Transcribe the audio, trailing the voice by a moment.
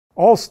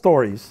All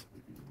stories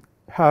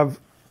have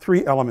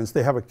three elements.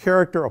 They have a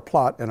character, a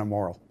plot, and a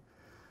moral.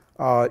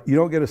 You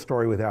don't get a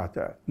story without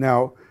that.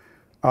 Now,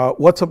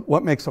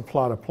 what makes a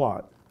plot a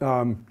plot?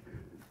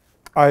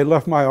 I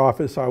left my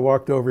office, I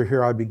walked over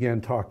here, I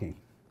began talking.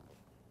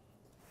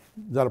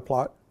 Is that a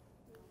plot?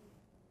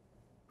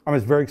 I mean,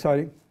 it's very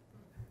exciting.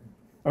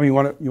 I mean,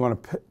 you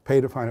want to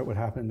pay to find out what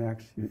happened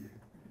next?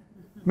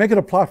 Make it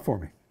a plot for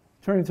me.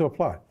 Turn it into a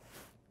plot.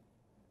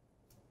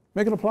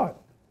 Make it a plot.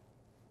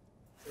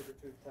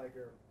 Saber-toothed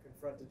tiger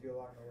confronted you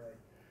along the way.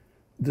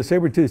 The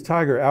saber-toothed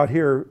tiger out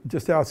here,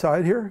 just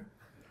outside here?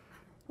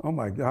 Oh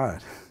my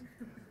God.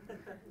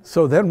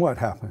 So then what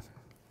happened?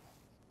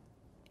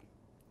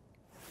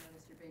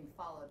 You're being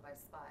followed by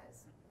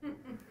spies.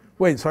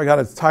 Wait, so I got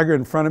a tiger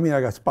in front of me, I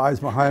got spies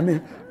behind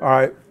me? All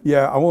right,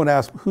 yeah, I won't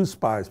ask who's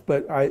spies,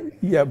 but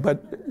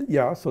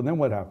so then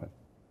what happened?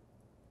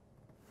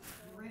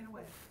 You ran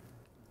away.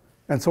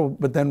 And so,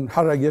 but then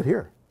how did I get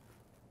here?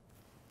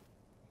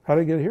 How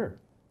did I get here?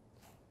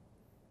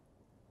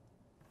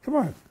 Come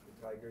on.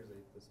 The tigers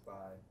ate the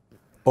spy.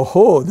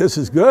 Oh, this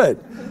is good.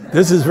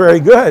 This is very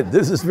good.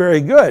 This is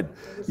very good.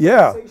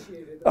 Yeah.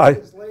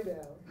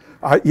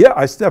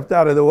 I stepped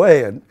out of the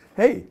way and,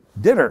 hey,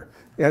 dinner.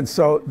 And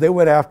so they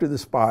went after the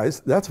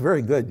spies. That's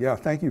very good. Yeah,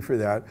 thank you for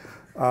that.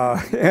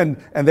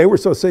 And they were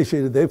so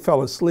satiated they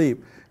fell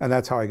asleep, and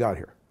that's how I got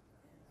here.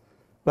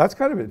 That's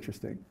kind of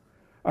interesting.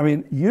 I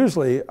mean,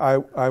 usually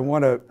I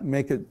want to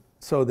make it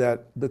so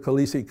that the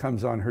Khaleesi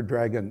comes on her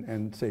dragon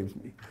and saves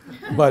me.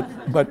 But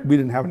we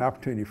didn't have an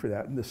opportunity for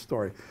that in this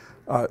story.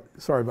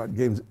 Sorry about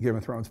Game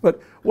of Thrones.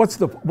 But what's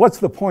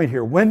the point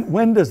here?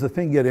 When does the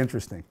thing get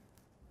interesting?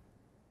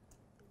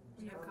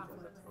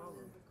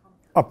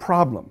 A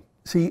problem.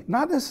 See,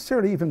 not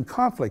necessarily even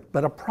conflict,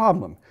 but a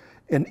problem,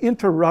 an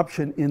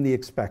interruption in the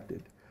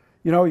expected.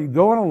 You know, you're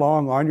going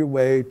along on your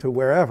way to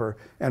wherever,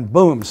 and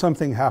boom,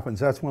 something happens.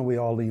 That's when we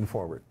all lean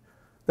forward.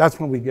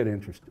 That's when we get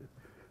interested.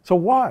 So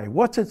why?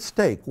 What's at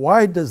stake?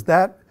 Why does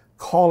that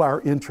call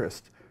our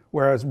interest,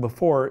 whereas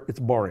before it's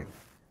boring?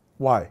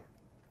 Why?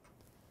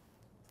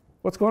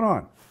 What's going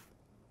on?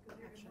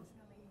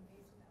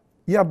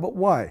 Yeah, but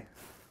why?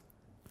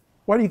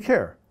 Why do you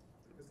care?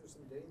 Because there's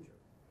some danger.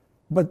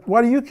 But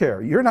why do you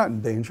care? You're not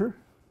in danger.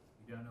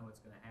 You don't know what's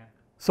going to happen.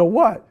 So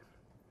what?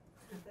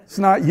 It's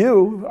not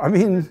you. I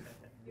mean...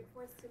 You're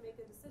forced to make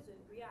a decision,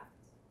 react.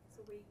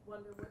 So we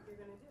wonder what you're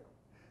going to do.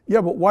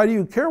 Yeah, but why do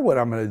you care what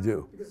I'm going to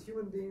do? Because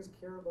human beings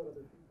care about other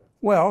people.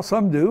 Well,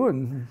 some do,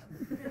 and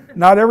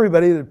not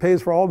everybody that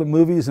pays for all the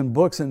movies and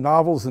books and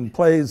novels and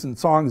plays and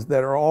songs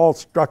that are all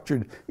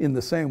structured in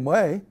the same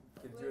way.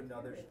 Gives you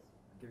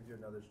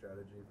another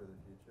strategy for the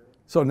future.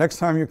 So next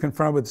time you're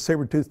confronted with the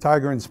saber-toothed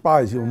tiger and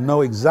spies, you'll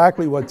know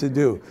exactly what to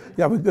do.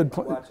 You have a good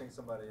plan. Watching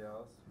somebody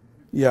else.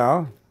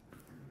 Yeah.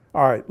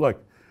 All right,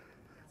 look.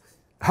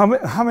 How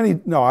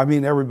many, no, I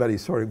mean, everybody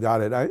sort of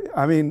got it.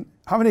 I mean,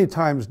 how many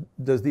times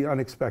does the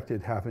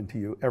unexpected happen to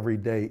you every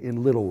day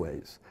in little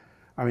ways?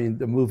 I mean,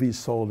 the movie's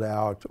sold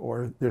out,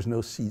 or there's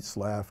no seats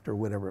left, or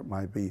whatever it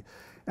might be.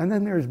 And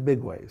then there's big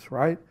ways,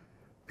 right?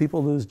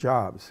 People lose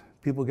jobs.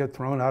 People get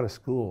thrown out of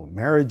school.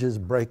 Marriages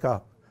break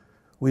up.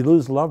 We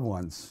lose loved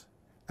ones,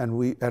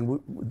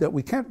 that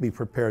we can't be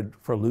prepared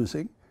for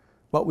losing,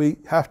 but we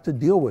have to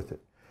deal with it.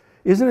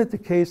 Isn't it the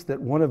case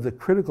that one of the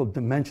critical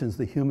dimensions of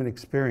the human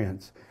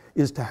experience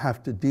is to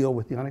have to deal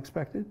with the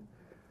unexpected?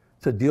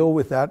 To deal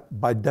with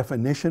that by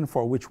definition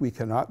for which we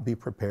cannot be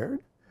prepared?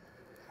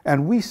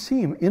 And we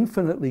seem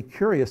infinitely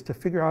curious to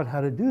figure out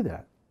how to do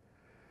that.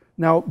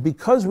 Now,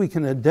 because we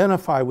can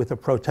identify with a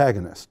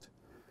protagonist,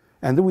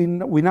 and we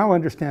now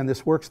understand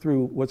this works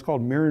through what's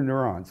called mirror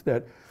neurons,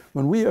 that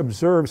when we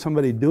observe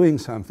somebody doing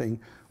something,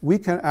 we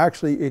can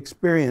actually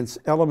experience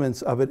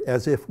elements of it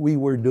as if we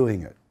were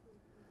doing it.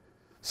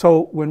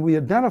 So when we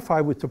identify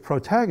with the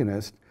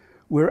protagonist,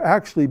 we're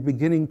actually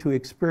beginning to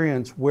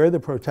experience where the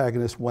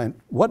protagonist went,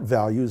 what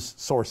values,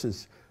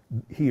 sources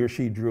he or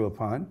she drew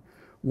upon,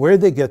 where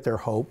they get their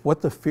hope,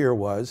 what the fear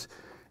was.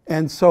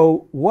 And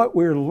so what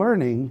we're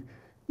learning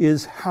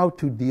is how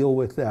to deal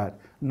with that,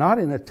 not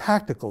in a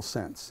tactical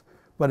sense,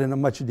 but in a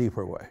much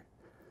deeper way.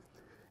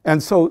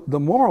 And so the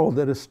moral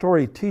that a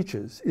story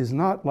teaches is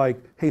not like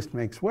haste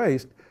makes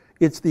waste,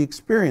 it's the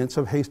experience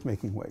of haste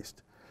making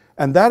waste.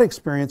 And that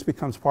experience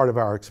becomes part of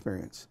our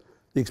experience.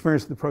 The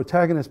experience of the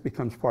protagonist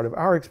becomes part of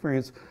our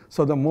experience,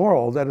 so the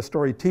moral that a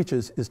story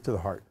teaches is to the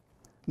heart,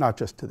 not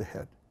just to the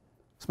head.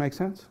 Does this make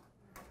sense?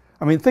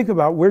 I mean, think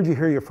about, where'd you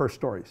hear your first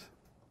stories?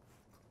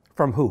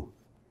 From who?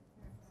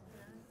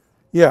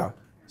 Yeah.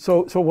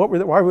 So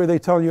why were they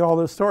telling you all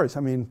those stories?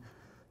 I mean,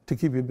 to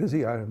keep you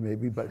busy,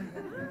 maybe, but...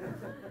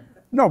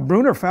 No,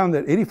 Bruner found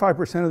that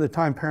 85% of the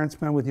time parents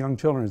spend with young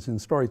children is in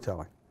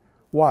storytelling.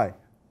 Why?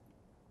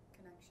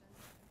 Connection.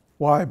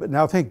 Why? But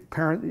now think,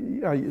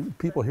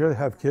 people here that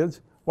have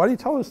kids, why do you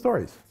tell those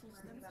stories?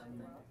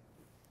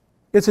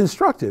 It's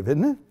instructive,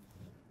 isn't it?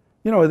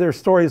 You know, there's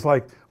stories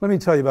like, let me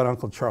tell you about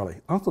Uncle Charlie.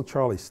 Uncle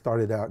Charlie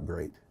started out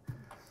great.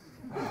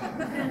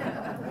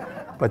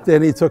 But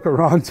then he took a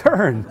wrong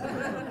turn.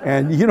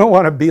 And you don't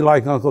want to be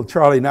like Uncle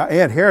Charlie. Now,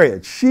 Aunt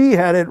Harriet, she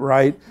had it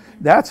right.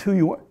 That's who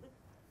you want.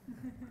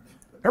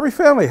 Every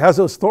family has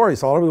those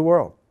stories all over the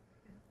world.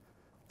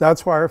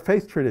 That's why our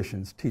faith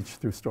traditions teach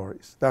through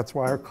stories. That's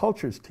why our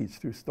cultures teach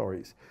through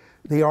stories.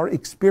 They are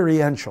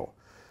experiential.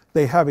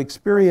 They have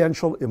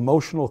experiential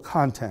emotional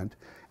content,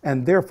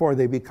 and therefore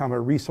they become a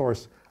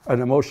resource,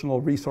 an emotional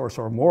resource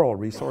or moral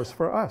resource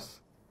for us.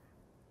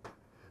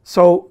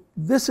 So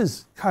this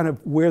is kind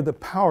of where the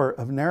power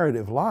of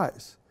narrative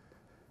lies,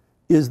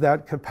 is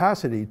that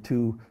capacity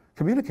to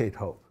communicate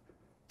hope,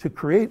 to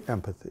create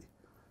empathy,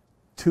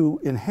 to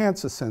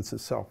enhance a sense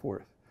of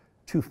self-worth,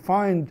 to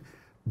find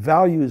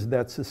values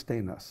that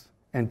sustain us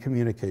and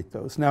communicate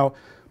those. Now,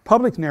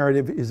 public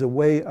narrative is a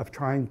way of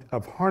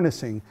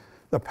harnessing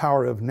the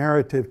power of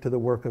narrative to the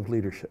work of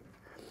leadership.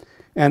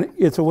 And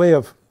it's a way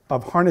of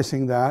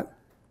harnessing that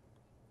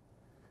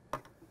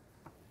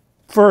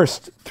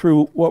first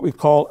through what we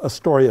call a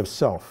story of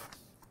self.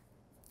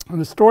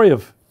 And a story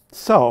of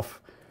self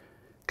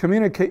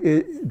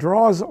it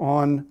draws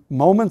on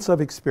moments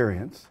of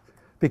experience,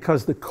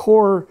 because the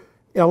core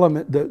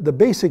element, the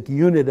basic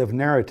unit of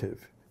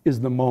narrative is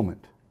the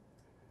moment.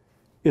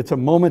 It's a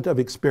moment of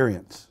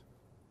experience.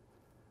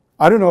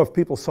 I don't know if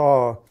people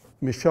saw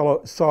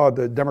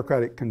the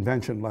Democratic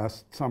convention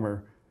last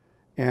summer,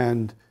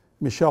 and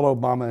Michelle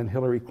Obama and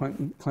Hillary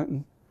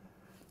Clinton.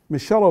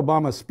 Michelle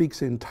Obama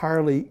speaks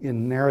entirely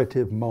in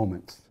narrative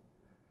moments.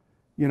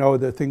 You know,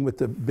 the thing with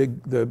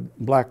the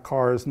black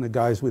cars and the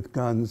guys with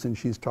guns, and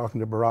she's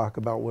talking to Barack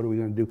about what are we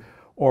going to do,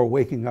 or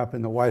waking up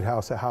in the White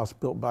House, a house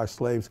built by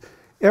slaves.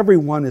 Every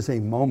one is a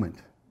moment.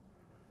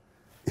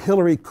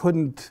 Hillary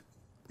couldn't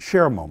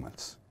share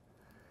moments.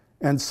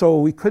 And so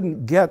we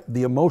couldn't get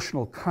the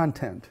emotional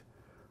content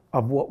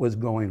of what was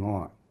going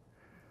on.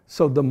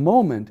 So the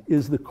moment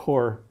is the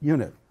core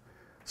unit.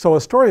 So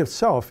a story of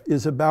self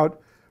is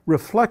about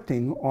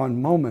reflecting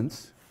on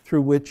moments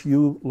through which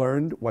you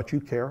learned what you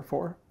care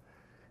for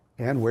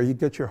and where you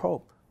get your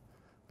hope.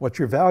 What's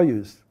your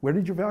values? Where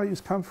did your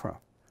values come from?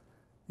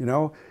 You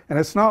know, and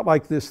it's not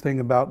like this thing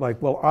about like,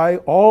 well, I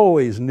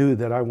always knew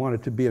that I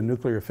wanted to be a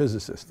nuclear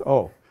physicist.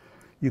 Oh,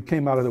 you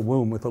came out of the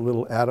womb with a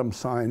little atom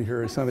sign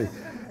here or something.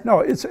 No,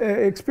 it's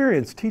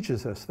experience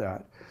teaches us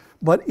that.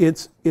 But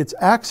it's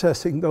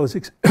accessing those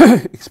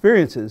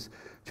experiences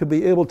to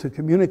be able to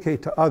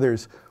communicate to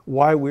others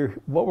why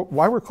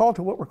we're called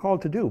to what we're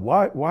called to do,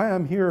 why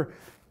I'm here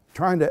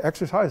trying to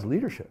exercise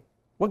leadership.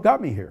 What got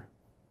me here?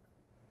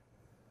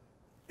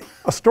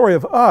 A story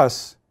of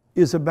us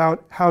is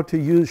about how to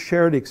use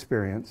shared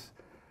experience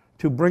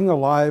to bring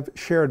alive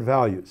shared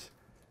values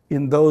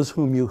in those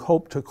whom you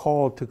hope to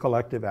call to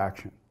collective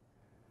action.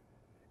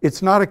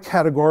 It's not a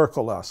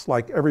categorical us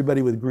like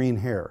everybody with green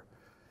hair.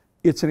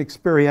 It's an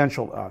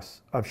experiential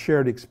us of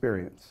shared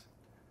experience.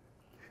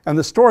 And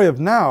the story of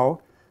now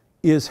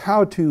is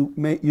how to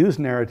use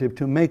narrative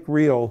to make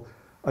real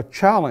a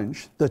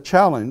challenge,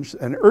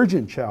 an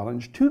urgent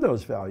challenge to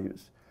those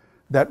values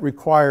that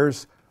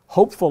requires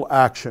hopeful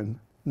action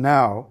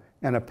now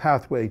and a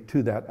pathway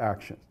to that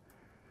action.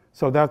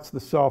 So that's the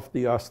self,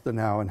 the us, the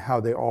now, and how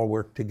they all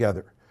work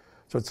together.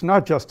 So it's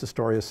not just a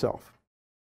story of self.